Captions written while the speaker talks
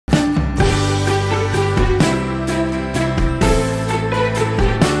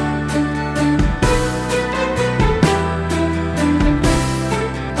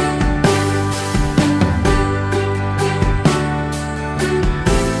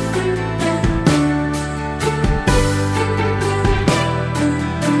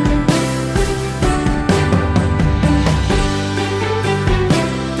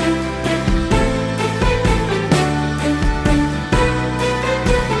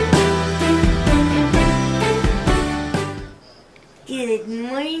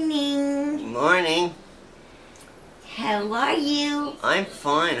I'm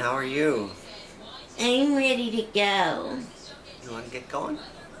fine. How are you? I'm ready to go. You want to get going?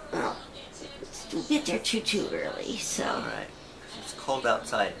 Well, we'll get there too early, so. Alright. It's cold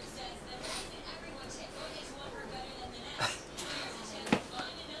outside.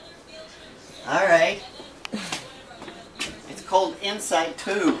 Alright. It's cold inside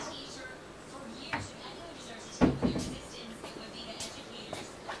too.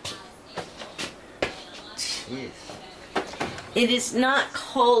 Jeez. It is not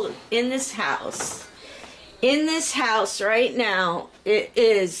cold in this house. In this house right now, it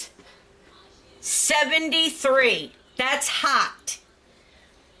is 73. That's hot.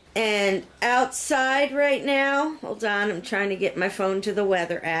 And outside right now, hold on, I'm trying to get my phone to the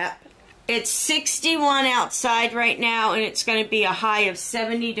weather app. It's 61 outside right now, and it's going to be a high of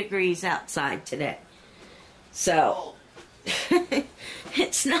 70 degrees outside today. So,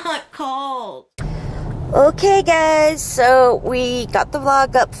 it's not cold. Okay, guys, so we got the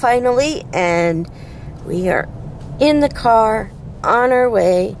vlog up finally, and we are in the car on our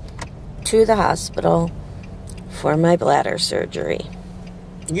way to the hospital for my bladder surgery.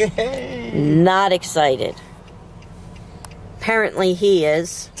 Yay! Not excited. Apparently he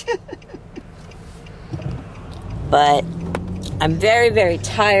is. But I'm very, very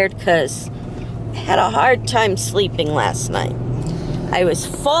tired because I had a hard time sleeping last night. I was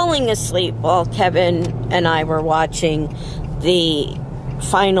falling asleep while Kevin and I were watching the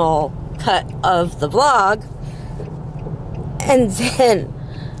final cut of the vlog. And then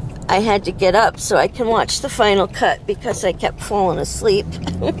I had to get up so I can watch the final cut because I kept falling asleep.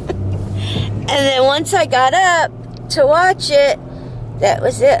 And then once I got up to watch it, that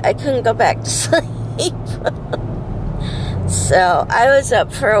was it. I couldn't go back to sleep. So I was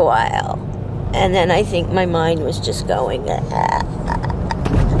up for a while. And then I think my mind was just going.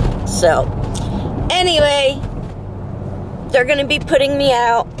 So, anyway, they're going to be putting me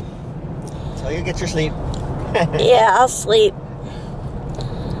out. So you get your sleep. Yeah, I'll sleep.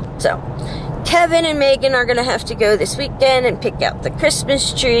 So, Kevin and Megan are going to have to go this weekend and pick out the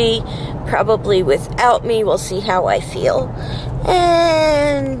Christmas tree. Probably without me. We'll see how I feel.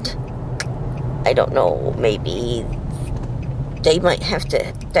 And I don't know, maybe they might have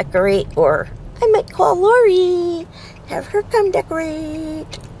to decorate, or I might call Lori, have her come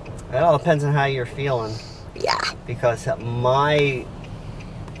decorate. It all depends on how you're feeling. Yeah. Because my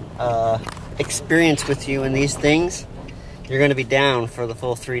experience with you in these things, you're going to be down for the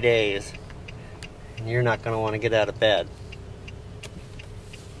full 3 days. And you're not going to want to get out of bed.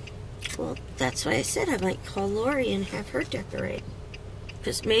 Well, that's why I said I might call Lori and have her decorate.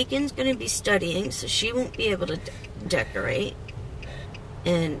 Because Megan's going to be studying, so she won't be able to decorate.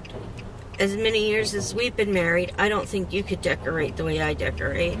 And as many years as we've been married, I don't think you could decorate the way I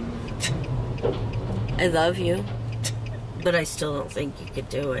decorate. I love you, but I still don't think you could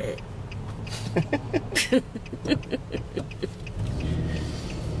do it.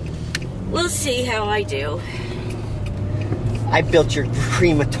 We'll see how I do. I built your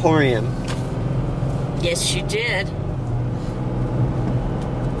crematorium. Yes, you did.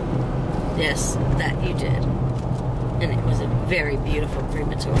 Yes, that you did. And it was a very beautiful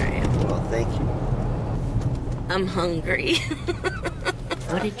crematorium. Well, thank you. I'm hungry.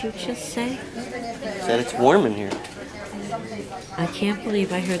 What did you just say? Said it's warm in here. I can't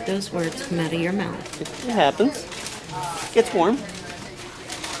believe I heard those words come out of your mouth. It happens. It gets warm.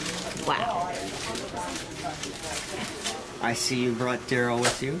 Wow. I see you brought Daryl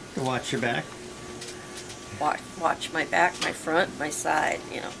with you to watch your back. Watch my back, my front, my side,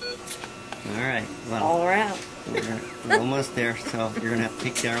 you know. All right. Well, all around. We're almost there, so you're going to have to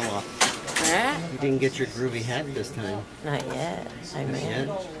take Daryl off. Alright. You didn't get your groovy hat this time. Not yet. I Not may.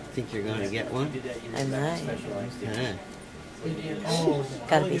 yet? Think you're going to get one? I might. Huh.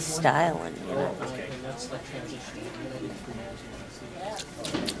 Gotta be styling, you know.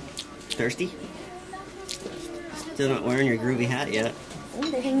 Thirsty? Still not wearing your groovy hat yet.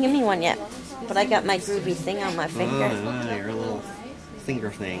 They didn't give me one yet. But I got my groovy thing on my finger. Oh, your little finger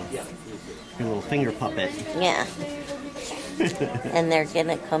thing. Your little finger puppet. Yeah. And they're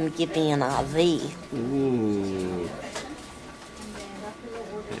gonna come give me an IV. Ooh.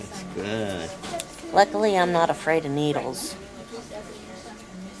 That's good. Luckily, I'm not afraid of needles.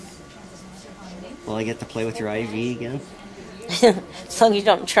 Will I get to play with your IV again? As long as you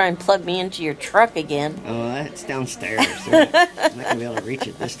don't try and plug me into your truck again. Oh, that's downstairs. I'm not going to be able to reach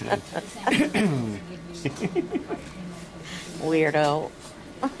it this time. Weirdo.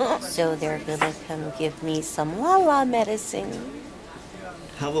 So they're gonna come give me some LaLa medicine.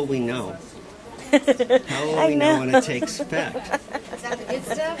 How will we know? How will we know when it takes effect? Is that the good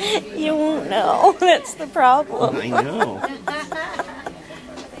stuff? You won't know. That's the problem. I know.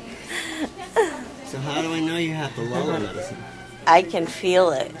 how do I know you have the LaLa medicine? I can feel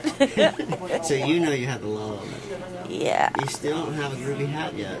it. So you know you have the LaLa medicine. Yeah. You still don't have a groovy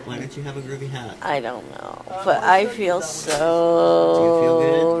hat yet. Why don't you have a groovy hat? I don't know. But I feel so Do you feel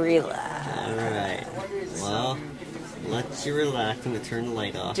good? relaxed. Alright. Well, let you relax. I'm going to turn the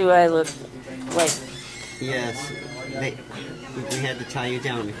light off. Do I look like... Yes. We had to tie you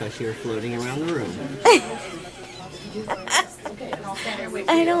down because you were floating around the room.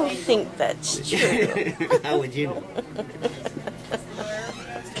 I don't think that's true. How would you know?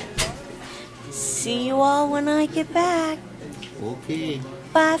 See you all when I get back. Okay.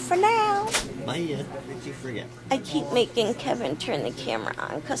 Bye for now. Bye. Did you forget? I keep making Kevin turn the camera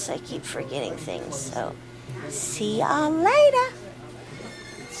on because I keep forgetting things. So, see y'all later.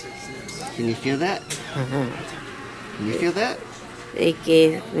 Can you feel that? Can you feel that? They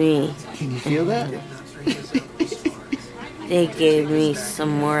gave me... Can you feel that? They gave me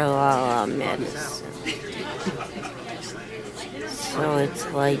some more LaLa medicine. So it's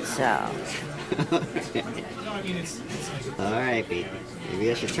lights out. Alright, baby.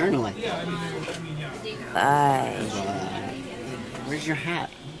 Maybe I should turn the light. Bye. Where's your hat?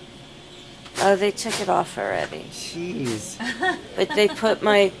 Oh, they took it off already. Jeez. But they put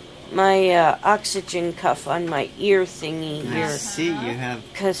my oxygen cuff on my ear thingy here. I see you have...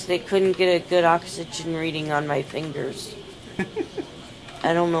 Because they couldn't get a good oxygen reading on my fingers.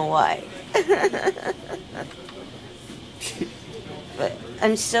 I don't know why. But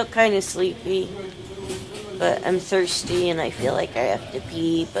I'm still kind of sleepy. But I'm thirsty and I feel like I have to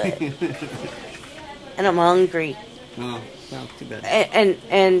pee. But and I'm hungry. Oh, well, too bad.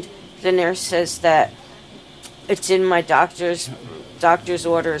 And the nurse says that it's in my doctor's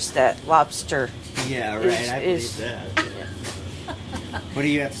orders that lobster. Yeah, right. I believe that. What do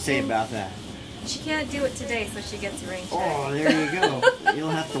you have to say about that? She can't do it today, so she gets a rain check. Oh, there you go.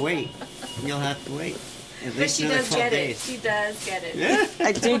 You'll have to wait. You'll have to wait. At But least she another does 12 get days. it. She does get it. Yeah.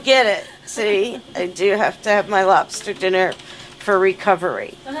 I do get it. See, I do have to have my lobster dinner for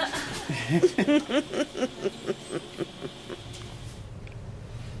recovery.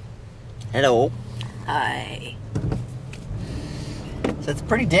 Hello. Hi. So it's a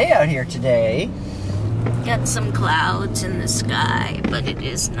pretty day out here today. Got some clouds in the sky, but it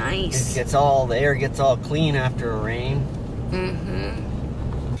is nice. The air gets all clean after a rain.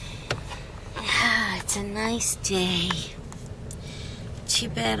 Mm-hmm. It's a nice day. Too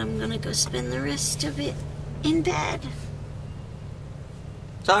bad I'm gonna go spend the rest of it in bed.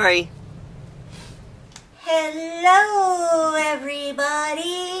 Sorry. Hello,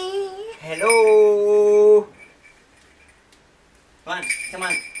 everybody. Hello. Come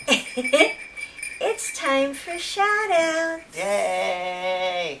on. It's time for shout-outs.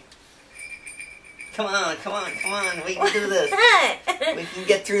 Yay. Come on. We can do this. We can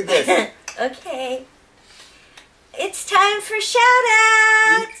get through this. Okay. It's time for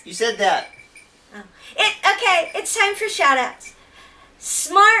shout-outs. You said that. Oh. Okay, it's time for shout-outs.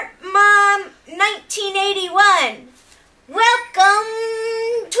 Smart Mom 1981. Welcome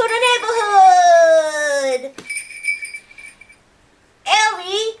to the neighborhood.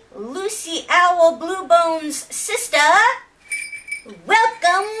 Ellie, Lucy Owl Bluebone's sister.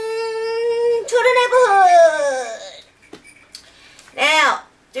 Welcome to the neighborhood. Now,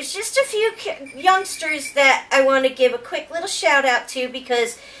 there's just a few youngsters that I want to give a quick little shout out to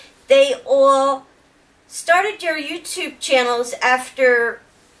because they all started their YouTube channels after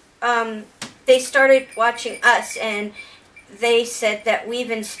they started watching us, and they said that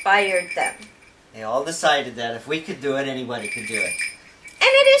we've inspired them. They all decided that if we could do it, anybody could do it. And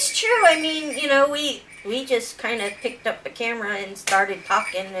it is true. I mean, you know, we just kind of picked up a camera and started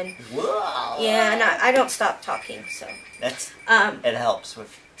talking, and Whoa. yeah, and I don't stop talking, so That's it helps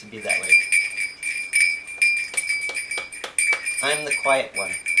to be that way. I'm the quiet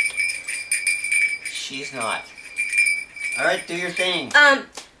one. She's not. All right, do your thing.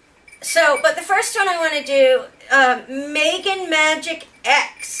 But the first one I want to do, Megan Magic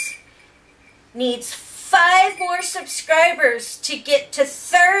X needs 5 more subscribers to get to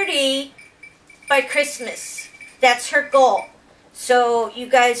 30 by Christmas. That's her goal. So you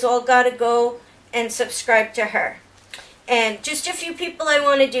guys all got to go and subscribe to her. And just a few people I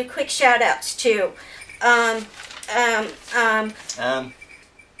want to do quick shout outs to.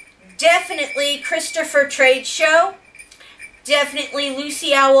 Definitely Christopher Trade Show. Definitely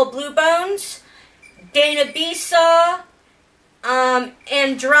Lucy Owl Bluebones. Dana Besaw.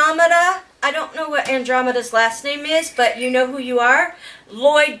 Andromeda. I don't know what Andromeda's last name is, but you know who you are.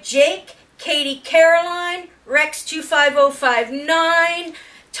 Lloyd Jake. Katie Caroline. Rex25059.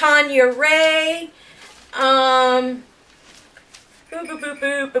 Tanya Ray. Boo, boo, boo,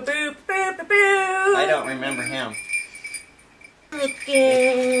 boo, boo, boo, boo, boo, boo. I don't remember him. Looking.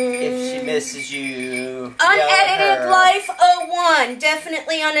 If she misses you. Unedited Life 01.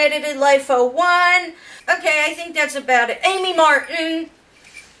 Definitely Unedited Life 01. Okay, I think that's about it. Amy Martin.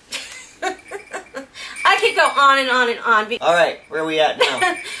 I could go on and on and on. Alright, where are we at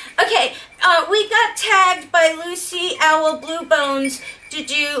now? Okay, we got tagged by Lucy Owl Blue Bones to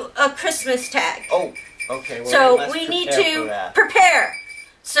do a Christmas tag. Oh, okay. Well, So we need to prepare.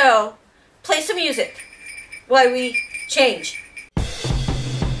 So, play some music while we change.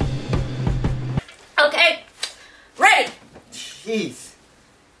 Okay, ready. Jeez.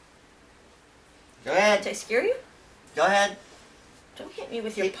 Go ahead. Did I scare you? Go ahead. Don't hit me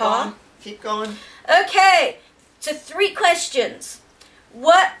with your Keep paw. going. Keep going. Okay, so 3 questions.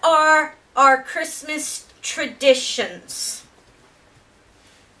 What are our Christmas traditions?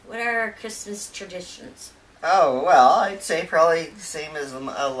 What are our Christmas traditions? Oh, well, I'd say probably the same as a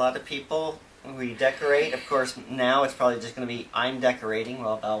lot of people. We decorate. Of course, now it's probably just going to be I'm decorating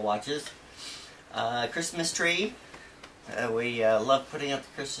while Belle watches. Christmas tree. We love putting up the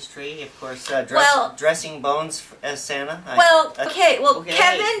Christmas tree. Of course, dressing Bones as Santa. Okay.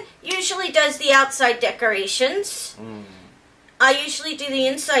 Kevin usually does the outside decorations. I usually do the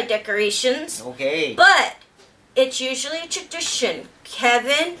inside decorations. Okay. But it's usually a tradition.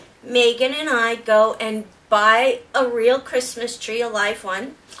 Kevin, Megan, and I go and buy a real Christmas tree, a live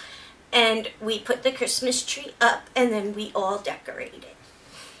one, and we put the Christmas tree up, and then we all decorate it.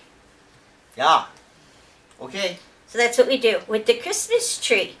 Yeah. Okay. So that's what we do with the Christmas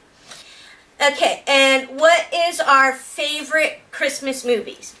tree. Okay, and what is our favorite Christmas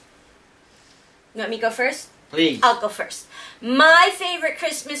movies? You want me to go first? Please. I'll go first. My favorite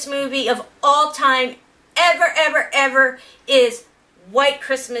Christmas movie of all time, ever, is White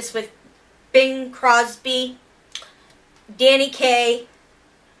Christmas with Bing Crosby, Danny Kaye,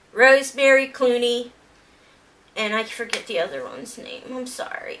 Rosemary Clooney, and I forget the other one's name. I'm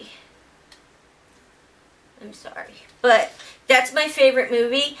sorry. But that's my favorite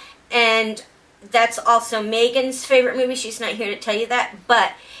movie, and that's also Megan's favorite movie. She's not here to tell you that,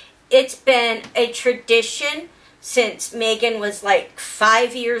 but it's been a tradition since Megan was like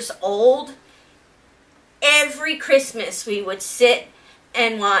 5 years old. Every Christmas we would sit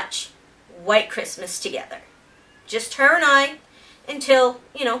and watch White Christmas together. Just her and I, until,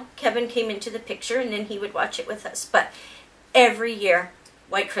 Kevin came into the picture, and then he would watch it with us. But every year,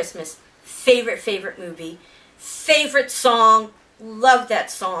 White Christmas, favorite movie, favorite song, love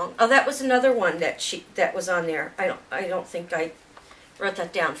that song. Oh, that was another one that was on there. I don't think I wrote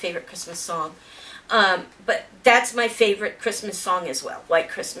that down. Favorite Christmas song. But that's my favorite Christmas song as well. White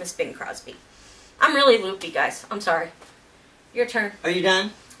Christmas, Bing Crosby. I'm really loopy, guys. I'm sorry. Your turn. Are you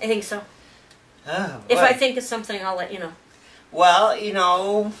done? I think so. Oh, if I think of something, I'll let you know. Well,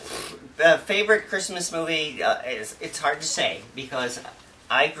 favorite Christmas movie, it's hard to say, because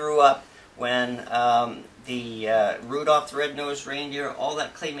I grew up when the Rudolph the Red-Nosed Reindeer, all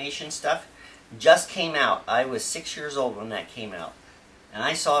that claymation stuff, just came out. I was 6 years old when that came out. And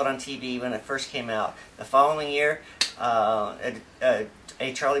I saw it on TV when it first came out. The following year, A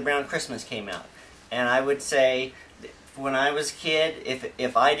Charlie Brown Christmas came out. And I would say, when I was a kid,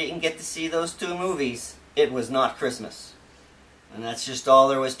 if I didn't get to see those 2 movies, it was not Christmas. And that's just all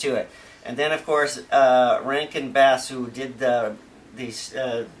there was to it. And then, of course, Rankin Bass, who did these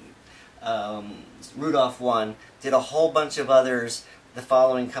Rudolph one, did a whole bunch of others the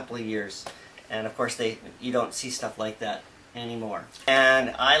following couple of years. And, of course, you don't see stuff like that anymore.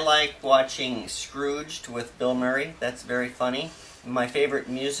 And I like watching Scrooged with Bill Murray. That's very funny. My favorite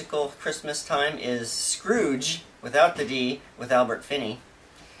musical Christmas time is Scrooge, without the D, with Albert Finney.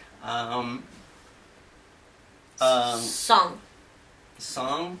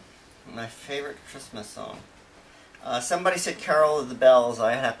 Song? My favorite Christmas song. Somebody said Carol of the Bells.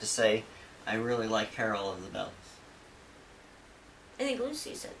 I have to say, I really like Carol of the Bells. I think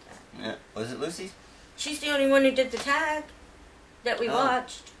Lucy said that. Yeah. Was it Lucy? She's the only one who did the tag that we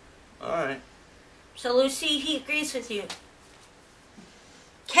watched. Alright. So Lucy, he agrees with you.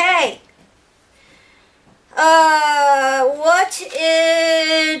 Okay. What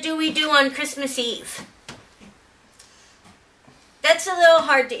do we do on Christmas Eve? That's a little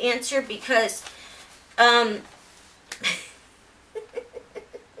hard to answer because, I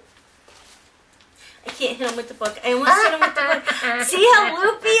can't hit him with the book. I almost hit him with the book. See how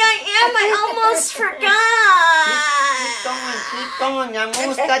loopy I am? I almost forgot. Keep going. I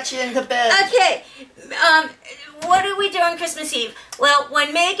almost got you into bed. Okay. What do we do on Christmas Eve? Well,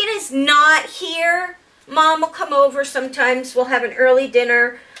 when Megan is not here, Mom will come over sometimes. We'll have an early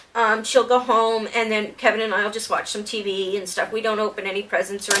dinner. she'll go home, and then Kevin and I will just watch some TV and stuff. We don't open any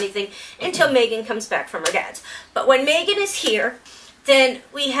presents or anything until Megan comes back from her dad's. But when Megan is here, then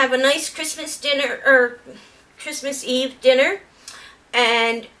we have a nice Christmas dinner, or Christmas Eve dinner,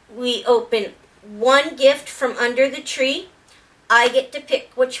 and we open one gift from under the tree. I get to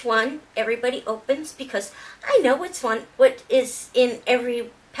pick which one everybody opens because I know what is in every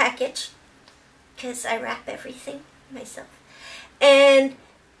package because I wrap everything myself. And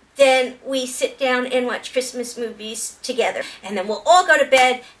then we sit down and watch Christmas movies together. And then we'll all go to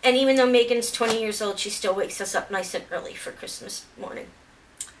bed, and even though Megan's 20 years old, she still wakes us up nice and early for Christmas morning.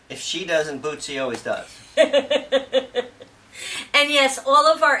 If she doesn't, Bootsy always does. And yes, all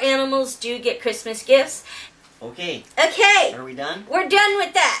of our animals do get Christmas gifts. Okay. Okay. Are we done? We're done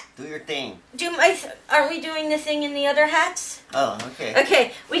with that. Do your thing. Aren't we doing the thing in the other hats? Oh, okay.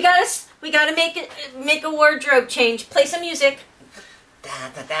 Okay. We gotta make a wardrobe change. Play some music.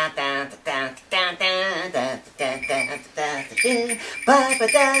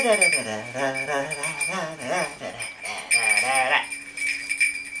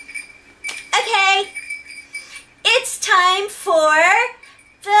 Okay. It's time for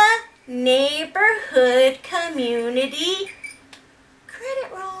the neighborhood community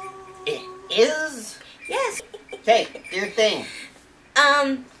credit roll. It is? Yes. Okay, do your thing.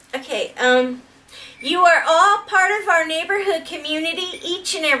 Okay, you are all part of our neighborhood community,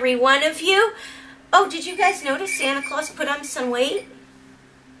 each and every one of you. Oh, did you guys notice Santa Claus put on some weight?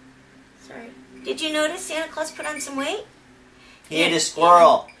 Sorry. Did you notice Santa Claus put on some weight? He ate a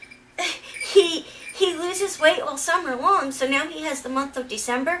squirrel. He loses weight all summer long, so now he has the month of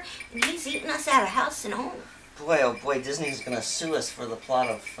December, and he's eating us out of house and home. Boy, oh boy, Disney's going to sue us for the plot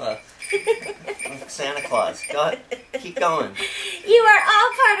of Santa Claus. Go ahead. Keep going. You are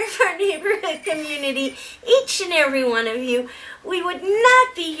all part of our neighborhood community, each and every one of you. We would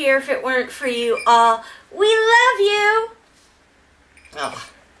not be here if it weren't for you all. We love you. Oh,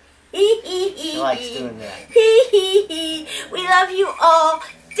 he likes doing that. We love you all.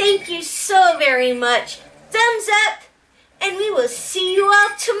 Thank you so very much. Thumbs up, and we will see you all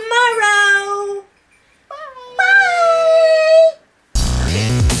tomorrow. Bye. Bye.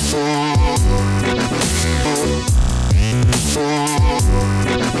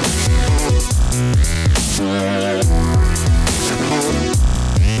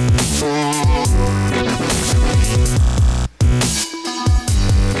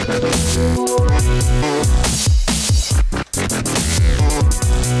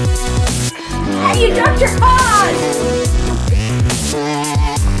 You dropped your paws!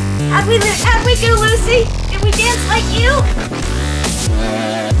 How'd we do, Lucy? Did we dance like you?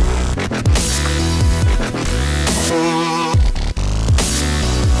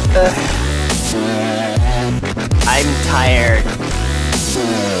 I'm tired.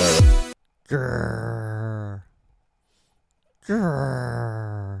 Grrr. Grrr.